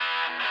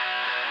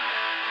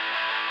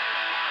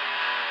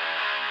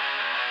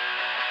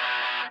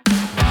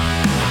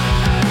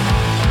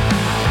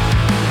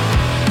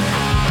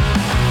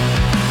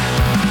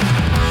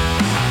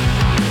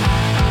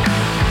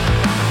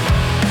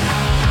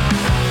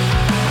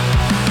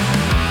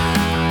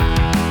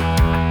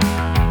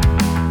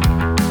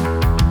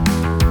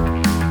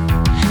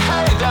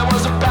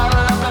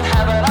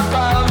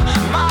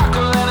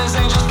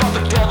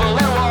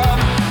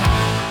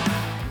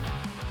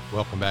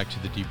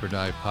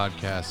CCI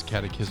podcast,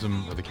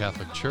 Catechism of the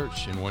Catholic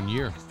Church in 1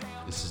 year.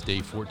 This is day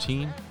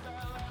 14.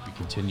 We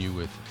continue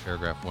with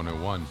paragraph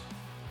 101.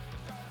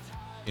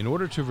 In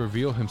order to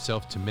reveal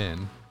himself to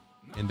men,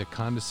 in the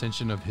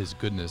condescension of his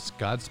goodness,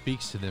 God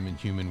speaks to them in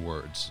human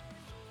words.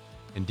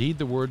 Indeed,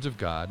 the words of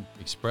God,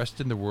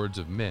 expressed in the words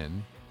of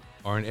men,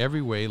 are in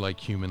every way like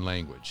human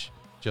language,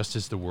 just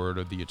as the word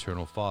of the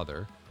Eternal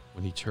Father,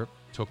 when he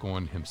took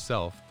on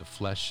himself the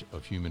flesh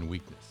of human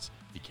weakness,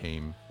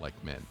 became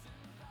like men.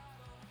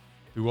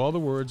 Through all the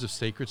words of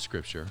sacred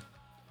Scripture,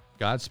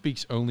 God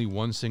speaks only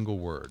one single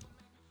word,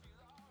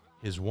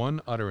 his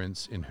one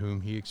utterance in whom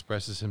he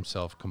expresses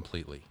himself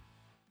completely.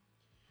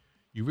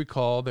 You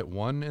recall that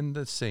one and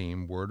the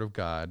same word of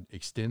God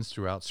extends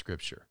throughout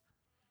Scripture,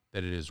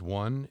 that it is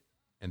one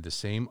and the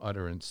same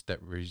utterance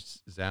that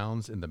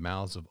resounds in the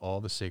mouths of all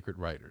the sacred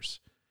writers,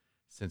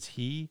 since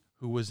he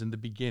who was in the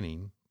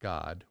beginning,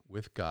 God,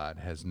 with God,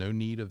 has no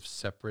need of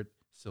separate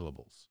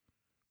syllables,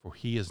 for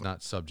he is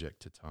not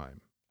subject to time.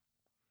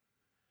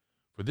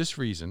 For this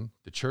reason,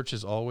 the Church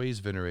has always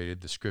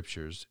venerated the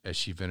Scriptures as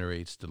she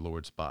venerates the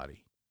Lord's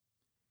body.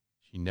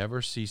 She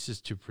never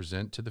ceases to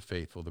present to the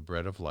faithful the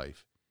bread of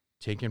life,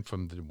 taken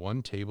from the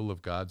one table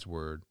of God's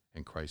Word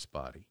and Christ's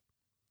body.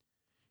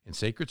 In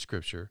sacred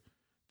Scripture,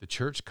 the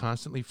Church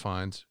constantly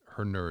finds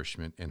her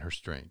nourishment and her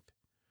strength,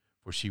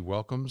 for she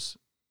welcomes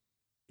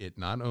it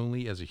not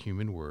only as a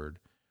human word,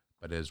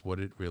 but as what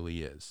it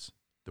really is,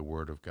 the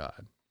Word of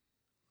God.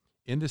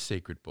 In the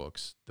sacred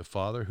books, the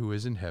Father who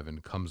is in heaven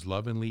comes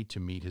lovingly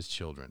to meet his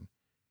children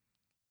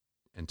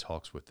and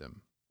talks with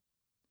them.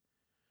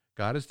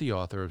 God is the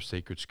author of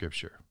sacred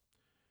Scripture.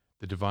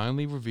 The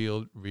divinely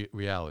revealed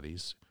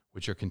realities,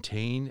 which are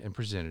contained and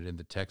presented in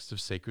the text of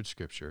sacred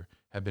Scripture,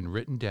 have been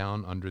written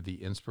down under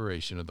the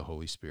inspiration of the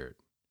Holy Spirit.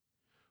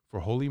 For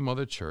Holy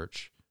Mother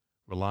Church,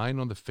 relying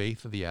on the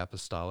faith of the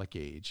apostolic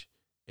age,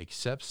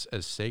 accepts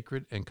as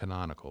sacred and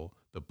canonical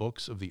the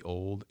books of the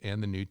Old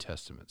and the New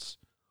Testaments,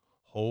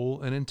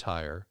 whole and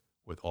entire,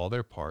 with all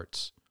their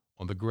parts,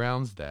 on the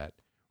grounds that,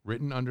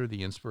 written under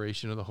the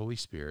inspiration of the Holy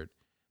Spirit,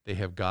 they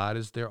have God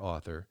as their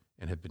author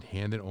and have been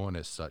handed on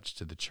as such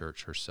to the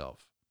Church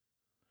herself.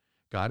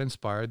 God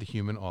inspired the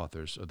human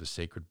authors of the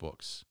sacred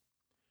books.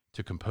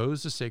 To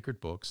compose the sacred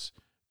books,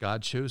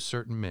 God chose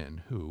certain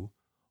men who,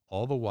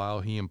 all the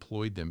while he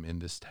employed them in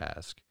this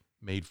task,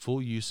 made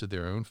full use of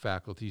their own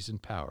faculties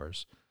and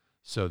powers,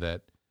 so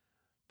that,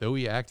 though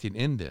he acted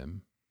in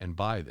them and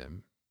by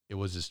them, it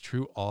was as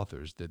true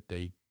authors that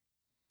they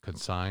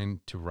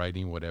consigned to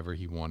writing whatever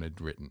he wanted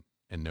written,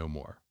 and no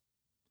more.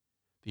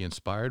 The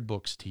inspired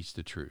books teach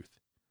the truth.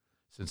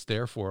 Since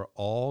therefore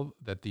all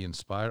that the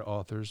inspired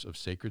authors of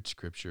sacred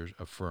Scriptures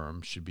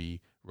affirm should be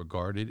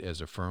regarded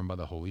as affirmed by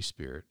the Holy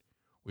Spirit,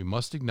 we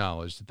must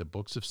acknowledge that the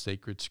books of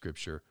sacred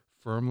Scripture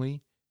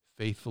firmly,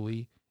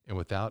 faithfully, and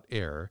without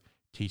error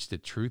teach the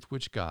truth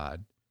which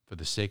God, for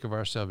the sake of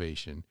our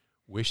salvation,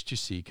 wished to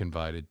see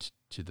confided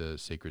to the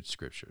sacred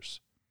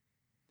Scriptures.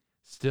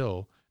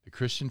 Still, the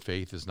Christian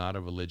faith is not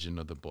a religion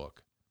of the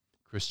book.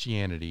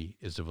 Christianity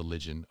is a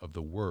religion of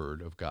the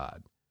Word of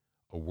God,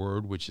 a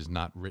word which is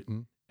not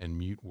written and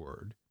mute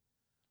word,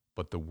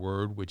 but the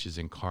Word which is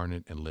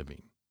incarnate and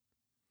living.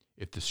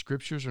 If the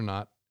Scriptures are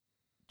not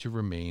to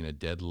remain a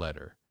dead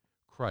letter,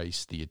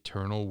 Christ, the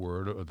eternal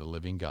Word of the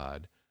living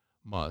God,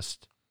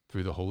 must,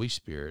 through the Holy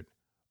Spirit,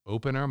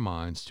 open our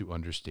minds to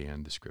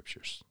understand the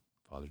Scriptures.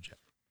 Father Jeff.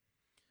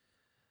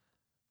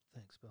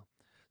 Thanks, Bill.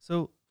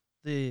 So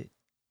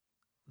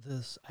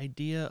this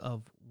idea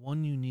of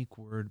one unique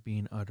word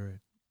being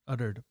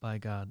uttered by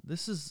God,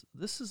 this is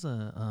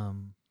a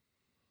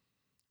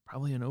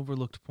probably an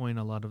overlooked point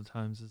a lot of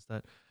times, is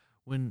that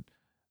when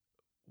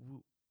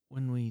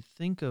we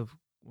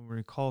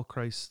call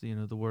Christ,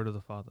 the Word of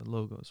the Father,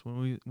 Logos,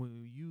 when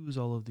we use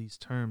all of these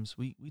terms,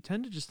 we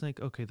tend to just think,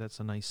 okay, that's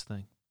a nice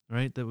thing,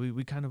 right? That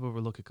we kind of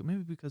overlook it,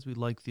 maybe because we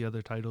like the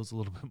other titles a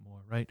little bit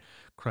more, right?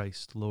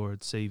 Christ,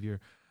 Lord, Savior,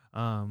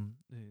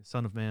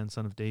 Son of Man,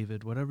 Son of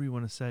David, whatever you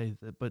want to say.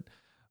 But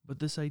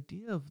this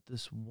idea of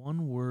this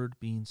one word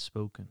being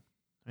spoken,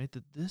 right?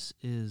 That this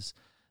is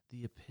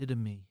the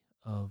epitome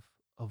of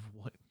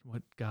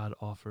what God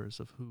offers,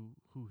 of who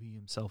he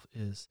himself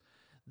is.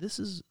 This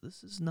is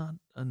not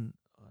a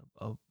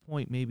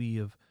point maybe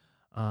of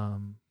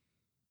the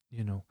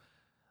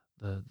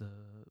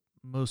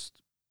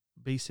most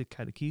basic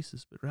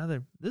catechesis, but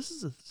rather this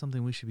is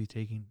something we should be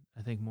taking,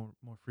 I think, more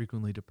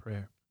frequently to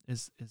prayer.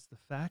 Is the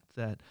fact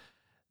that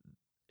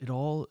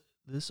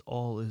this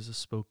all is a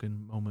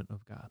spoken moment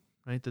of God,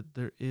 right?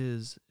 That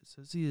it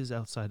says he is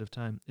outside of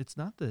time. It's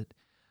not that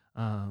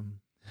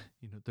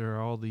there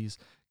are all these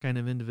kind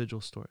of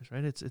individual stories,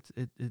 right?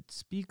 It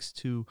speaks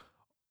to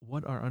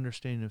what our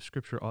understanding of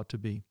Scripture ought to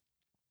be,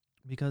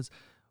 because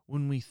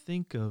when we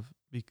think of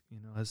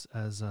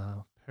as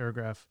a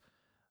paragraph,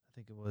 I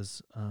think it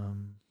was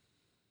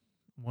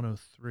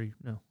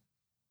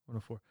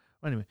 104.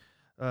 Well, anyway,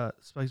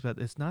 speaks about,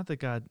 it's not that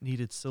God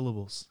needed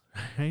syllables,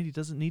 right? He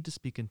doesn't need to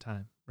speak in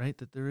time, right?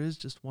 That there is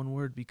just one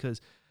word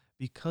because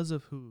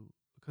of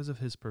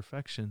his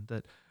perfection,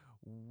 that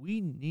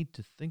we need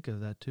to think of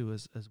that too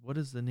as what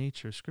is the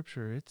nature of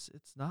Scripture. It's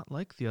not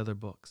like the other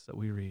books that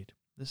we read.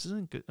 This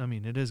isn't good. I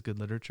mean, it is good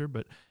literature,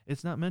 but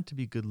it's not meant to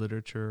be good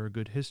literature or a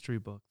good history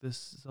book.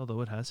 This,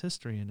 although it has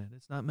history in it,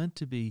 it's not meant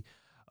to be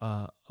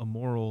a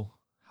moral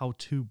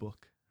how-to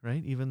book,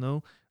 right? Even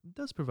though it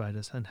does provide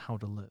us on how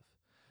to live.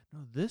 No,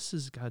 this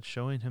is God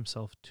showing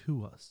himself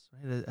to us,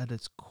 right, at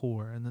its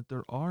core, and that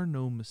there are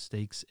no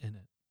mistakes in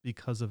it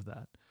because of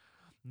that.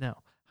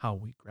 Now, how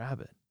we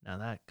grab it, now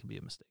that could be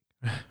a mistake,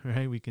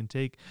 right? We can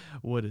take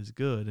what is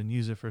good and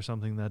use it for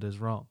something that is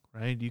wrong,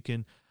 right? You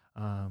can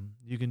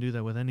do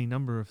that with any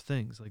number of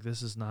things. Like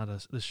this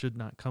should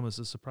not come as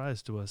a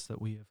surprise to us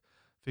that we have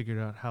figured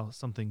out how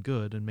something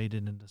good and made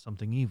it into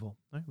something evil,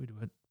 right? We do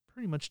it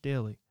pretty much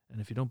daily.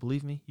 And if you don't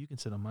believe me, you can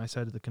sit on my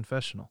side of the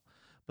confessional.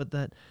 But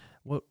that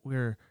what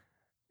we're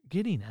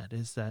getting at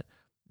is that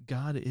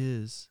God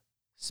is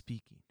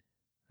speaking,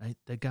 right?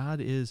 That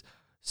God is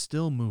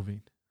still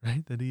moving,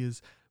 right? That he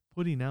is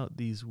putting out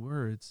these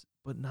words,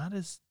 but not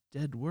as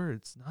dead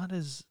words, not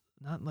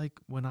like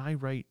when I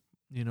write,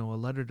 a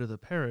letter to the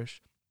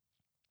parish,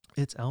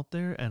 it's out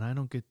there and I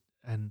don't get,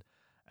 and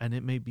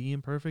it may be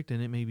imperfect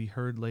and it may be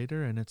heard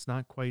later and it's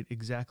not quite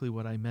exactly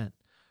what I meant,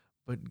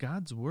 but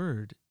God's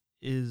word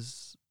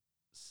is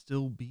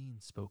still being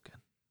spoken,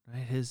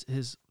 right?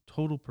 His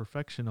total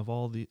perfection of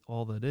all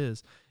that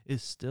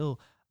is still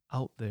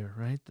out there,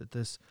 right? That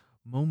this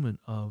moment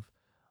of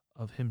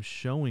him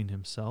showing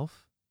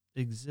himself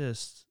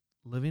exists,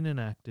 living and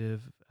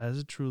active as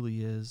it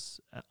truly is.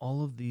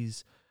 All of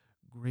these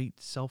great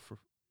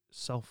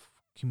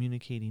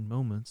self-communicating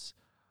moments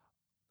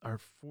are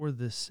for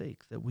this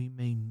sake, that we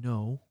may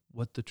know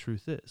what the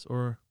truth is,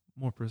 or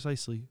more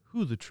precisely,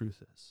 who the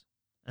truth is.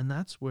 And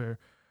that's where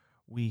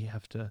we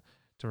have to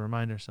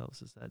remind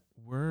ourselves, is that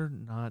we're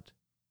not,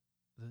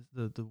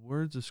 the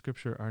words of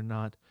Scripture are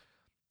not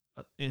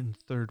in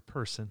third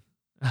person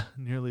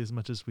nearly as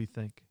much as we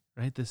think,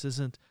 right? This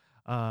isn't,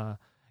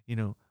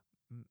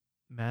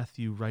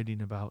 Matthew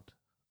writing about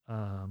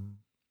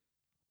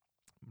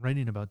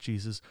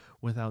Jesus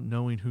without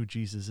knowing who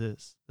Jesus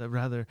is. That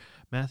rather,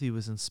 Matthew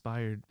was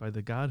inspired by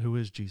the God who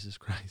is Jesus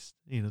Christ,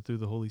 through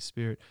the Holy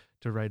Spirit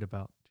to write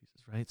about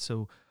Jesus, right?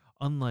 So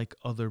unlike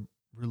other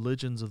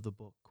religions of the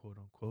book, quote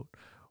unquote,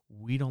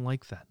 we don't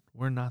like that.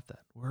 We're not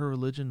that. We're a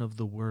religion of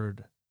the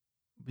Word,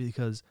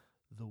 because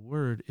the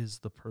Word is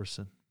the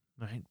person,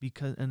 right?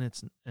 Because and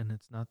it's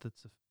not that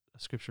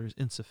Scripture is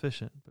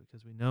insufficient,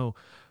 because we know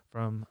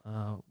from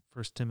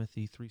 1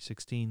 Timothy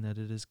 3:16 that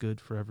it is good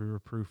for every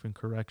reproof and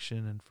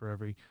correction and for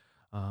every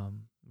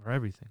or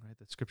everything, right?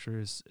 That Scripture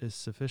is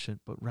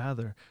sufficient, but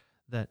rather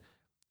that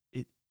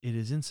it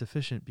is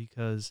insufficient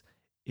because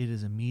it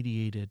is a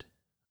mediated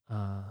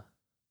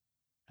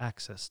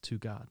access to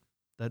God.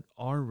 That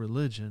our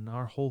religion,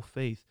 our whole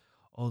faith,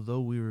 although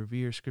we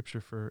revere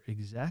Scripture for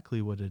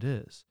exactly what it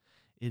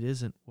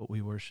isn't what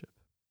we worship.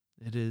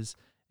 It is,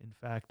 in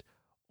fact,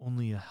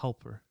 only a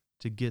helper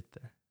to get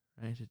there,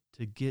 right?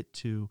 To get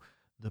to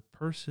the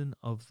person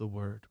of the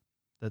Word.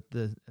 That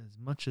as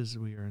much as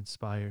we are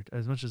inspired,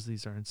 as much as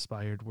these are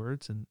inspired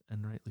words, and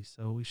rightly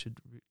so, we should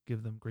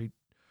give them great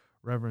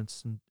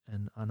reverence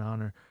and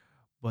honor.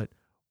 But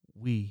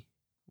we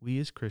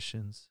as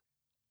Christians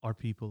are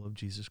people of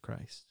Jesus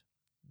Christ.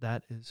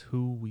 That is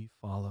who we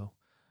follow.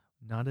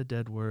 Not a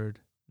dead word,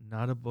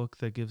 not a book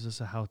that gives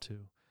us a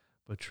how-to,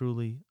 but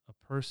truly a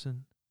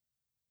person,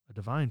 a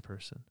divine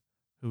person,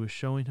 who is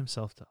showing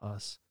himself to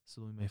us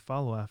so we may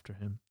follow after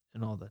him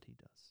in all that he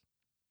does.